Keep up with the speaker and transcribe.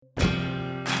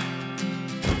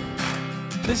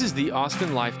This is the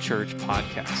Austin Life Church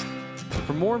podcast.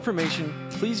 For more information,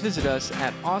 please visit us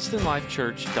at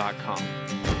austinlifechurch.com.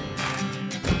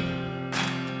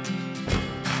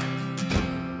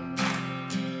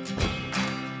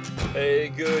 Hey,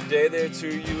 good day there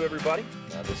to you, everybody.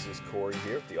 This is Corey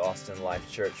here with the Austin Life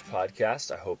Church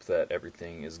podcast. I hope that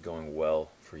everything is going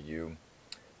well for you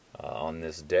on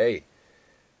this day.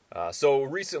 So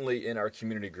recently in our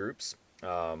community groups,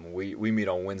 we meet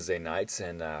on Wednesday nights,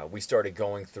 and we started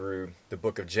going through the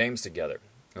book of James together.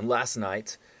 And last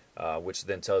night, which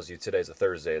then tells you today's a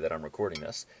Thursday that I'm recording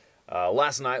this,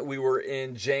 last night we were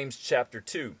in James chapter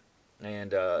 2.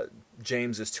 And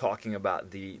James is talking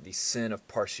about the sin of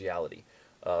partiality,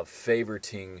 of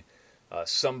favoriting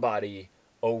somebody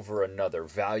over another,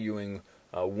 valuing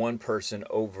one person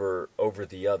over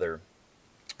the other,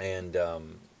 and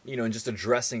and just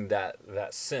addressing that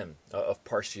sin of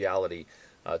partiality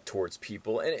towards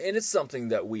people. And it's something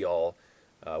that we all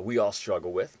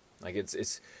struggle with. Like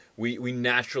we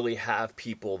naturally have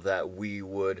people that we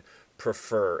would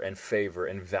prefer and favor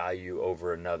and value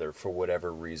over another for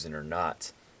whatever reason or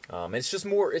not. It's just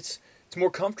more, it's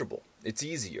more comfortable. It's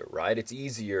easier, right? It's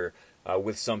easier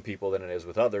with some people than it is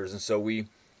with others. And so we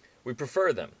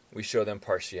prefer them. We show them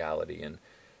partiality. And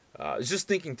it's just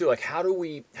thinking through, like, how do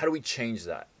we change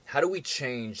that? How do we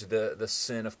change the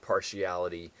sin of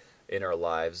partiality in our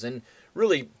lives? And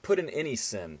really put in any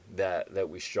sin that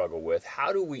we struggle with,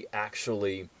 how do we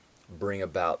actually bring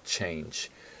about change?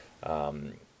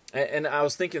 And I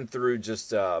was thinking through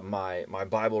just my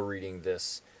Bible reading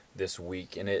this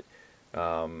week, and it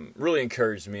really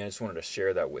encouraged me. I just wanted to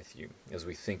share that with you as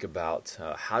we think about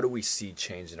how do we see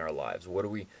change in our lives.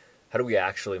 How do we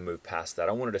actually move past that?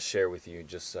 I wanted to share with you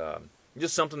just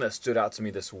something that stood out to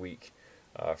me this week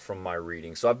from my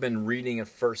reading. So I've been reading in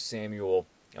 1 Samuel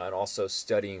and also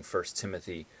studying 1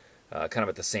 Timothy kind of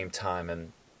at the same time,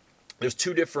 and there's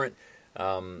two different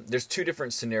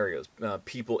scenarios,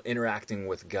 people interacting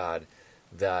with God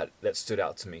that stood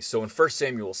out to me. So in 1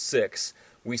 Samuel 6,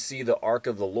 we see the ark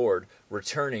of the Lord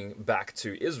returning back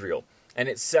to Israel. And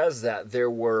it says that there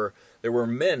were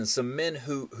some men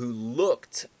who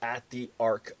looked at the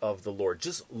ark of the Lord,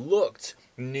 just looked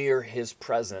near his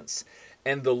presence.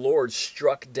 And the Lord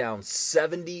struck down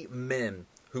 70 men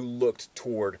who looked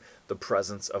toward the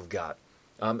presence of God.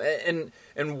 And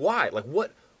why? Like,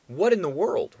 what in the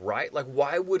world, right? Like,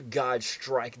 why would God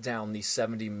strike down these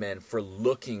 70 men for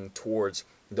looking towards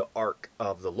the ark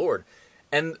of the Lord?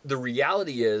 And the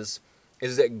reality is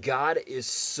that God is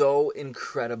so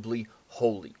incredibly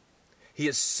holy. He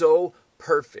is so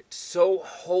perfect, so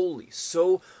holy,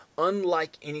 so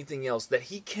unlike anything else that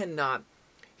he cannot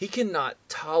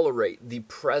tolerate the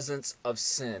presence of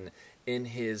sin in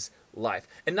his life.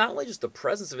 And not only just the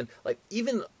presence of it, like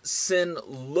even sin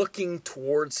looking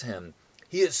towards him.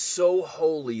 He is so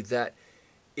holy that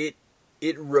it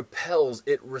repels,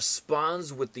 it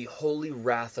responds with the holy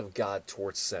wrath of God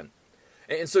towards sin.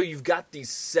 And so you've got these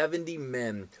 70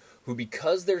 men who,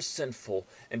 because they're sinful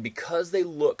and because they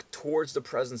look towards the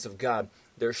presence of God,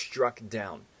 they're struck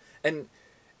down. And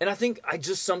I think I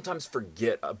just sometimes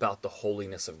forget about the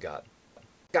holiness of God.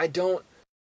 I don't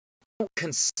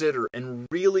consider and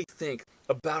really think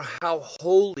about how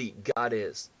holy God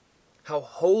is. How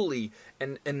holy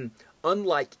and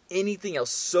unlike anything else,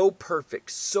 so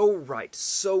perfect, so right,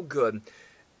 so good,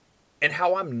 and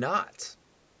how I'm not.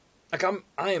 Like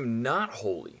I am not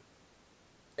holy.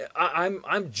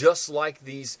 I'm just like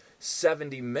these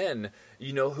 70 men,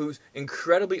 who's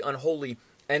incredibly unholy,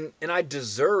 and I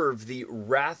deserve the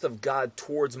wrath of God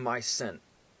towards my sin.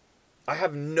 I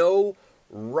have no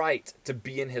right to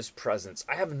be in his presence.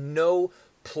 I have no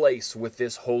place with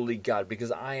this holy God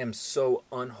because I am so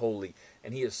unholy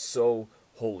and he is so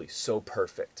holy, so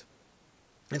perfect.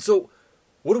 And so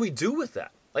what do we do with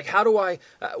that? Like, how do I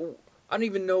don't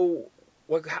even know,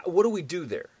 what do we do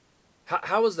there?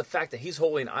 How is the fact that he's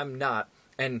holy and I'm not,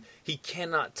 and he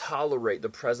cannot tolerate the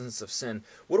presence of sin,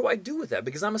 what do I do with that?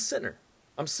 Because I'm a sinner.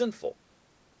 I'm sinful.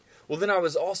 Well, then I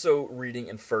was also reading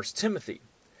in 1 Timothy,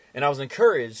 and I was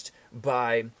encouraged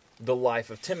by the life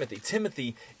of Timothy.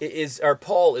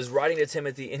 Paul is writing to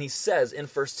Timothy, and he says in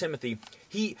 1 Timothy,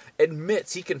 he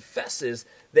confesses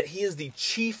that he is the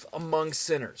chief among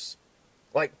sinners.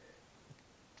 Like,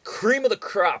 cream of the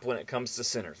crop when it comes to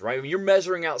sinners, right? When you're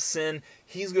measuring out sin,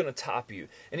 he's going to top you.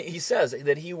 And he says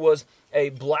that he was a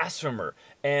blasphemer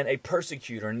and a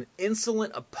persecutor, an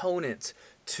insolent opponent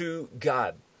to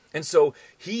God. And so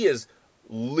he is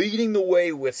leading the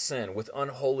way with sin, with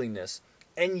unholiness.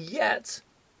 And yet,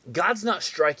 God's not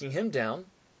striking him down.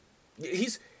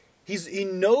 He's He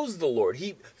knows the Lord.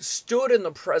 He stood in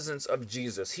the presence of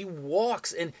Jesus. He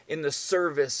walks in the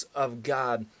service of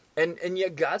God. And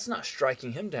yet God's not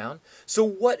striking him down. So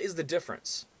what is the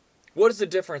difference? What is the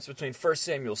difference between 1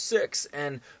 Samuel 6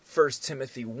 and 1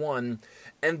 Timothy 1?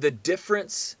 And the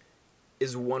difference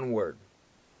is one word.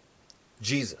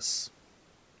 Jesus.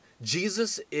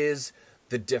 Jesus is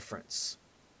the difference.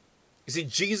 You see,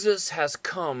 Jesus has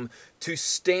come to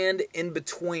stand in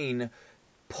between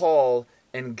Paul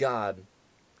and God,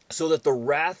 so that the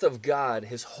wrath of God,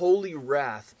 his holy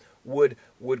wrath, would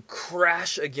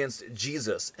crash against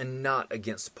Jesus and not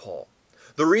against Paul.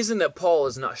 The reason that Paul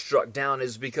is not struck down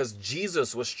is because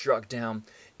Jesus was struck down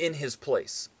in his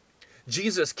place.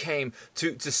 Jesus came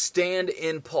to stand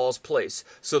in Paul's place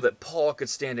so that Paul could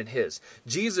stand in his.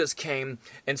 Jesus came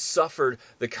and suffered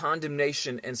the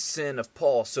condemnation and sin of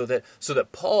Paul so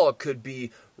that Paul could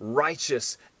be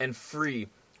righteous and free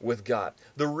with God.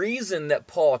 The reason that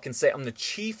Paul can say, I'm the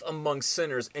chief among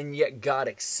sinners, and yet God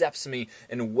accepts me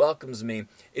and welcomes me,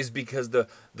 is because the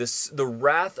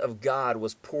wrath of God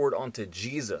was poured onto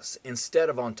Jesus instead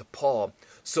of onto Paul,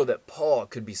 so that Paul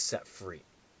could be set free.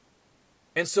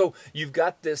 And so you've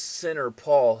got this sinner,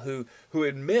 Paul, who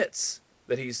admits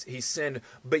that he's sinned,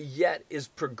 but yet is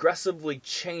progressively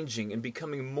changing and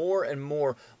becoming more and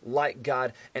more like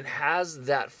God, and has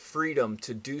that freedom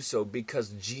to do so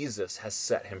because Jesus has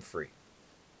set him free.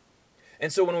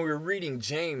 And so when we were reading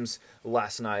James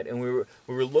last night and we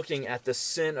were looking at the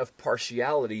sin of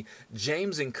partiality,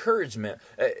 James' encouragement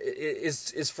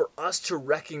is for us to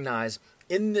recognize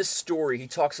in this story. He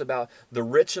talks about the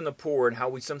rich and the poor and how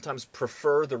we sometimes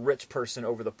prefer the rich person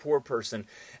over the poor person.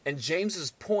 And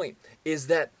James's point is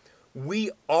that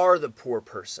we are the poor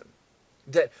person.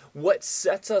 That what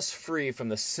sets us free from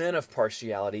the sin of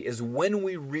partiality is when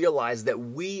we realize that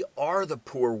we are the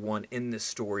poor one in this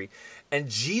story, and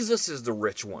Jesus is the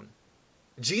rich one.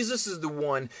 Jesus is the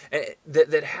one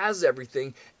that has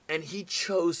everything, and he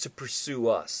chose to pursue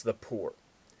us, the poor.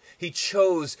 He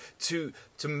chose to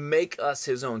make us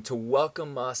his own, to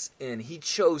welcome us in. He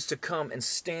chose to come and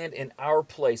stand in our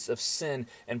place of sin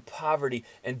and poverty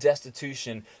and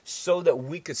destitution so that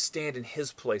we could stand in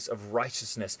his place of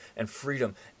righteousness and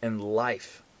freedom and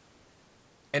life.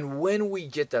 And when we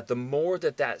get that, the more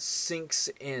that sinks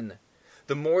in,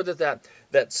 the more that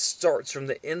starts from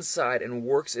the inside and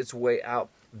works its way out,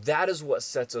 that is what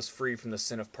sets us free from the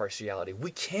sin of partiality.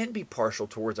 We can't be partial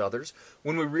towards others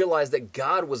when we realize that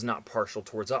God was not partial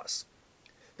towards us.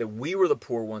 That we were the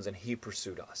poor ones and he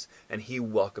pursued us and he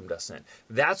welcomed us in.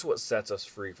 That's what sets us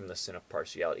free from the sin of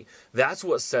partiality. That's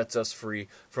what sets us free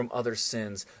from other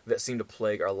sins that seem to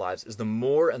plague our lives, is the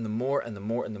more and the more and the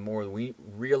more and the more we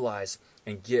realize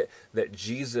and get that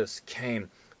Jesus came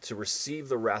to receive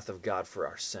the wrath of God for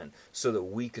our sin so that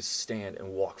we could stand and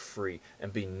walk free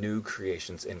and be new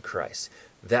creations in Christ.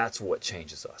 That's what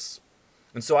changes us.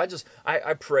 And so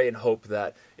I pray and hope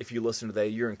that if you listen today,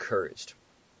 you're encouraged.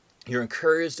 You're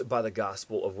encouraged by the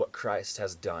gospel of what Christ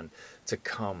has done to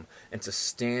come and to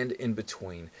stand in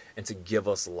between and to give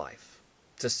us life,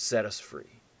 to set us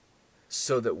free,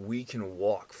 so that we can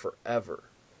walk forever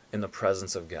in the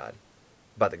presence of God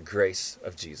by the grace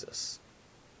of Jesus.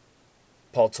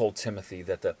 Paul told Timothy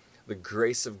that the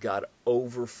grace of God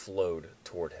overflowed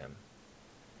toward him.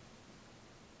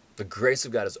 The grace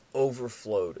of God has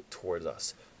overflowed towards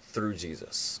us through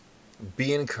Jesus.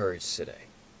 Be encouraged today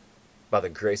by the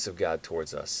grace of God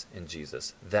towards us in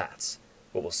Jesus. That's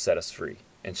what will set us free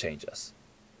and change us.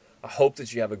 I hope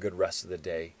that you have a good rest of the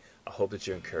day. I hope that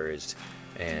you're encouraged,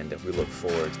 and we look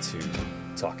forward to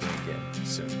talking again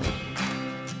soon.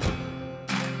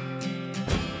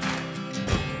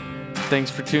 Thanks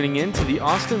for tuning in to the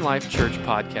Austin Life Church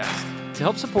podcast. To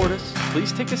help support us,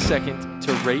 please take a second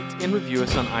to rate and review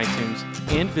us on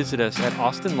iTunes and visit us at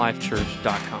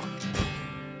austinlifechurch.com.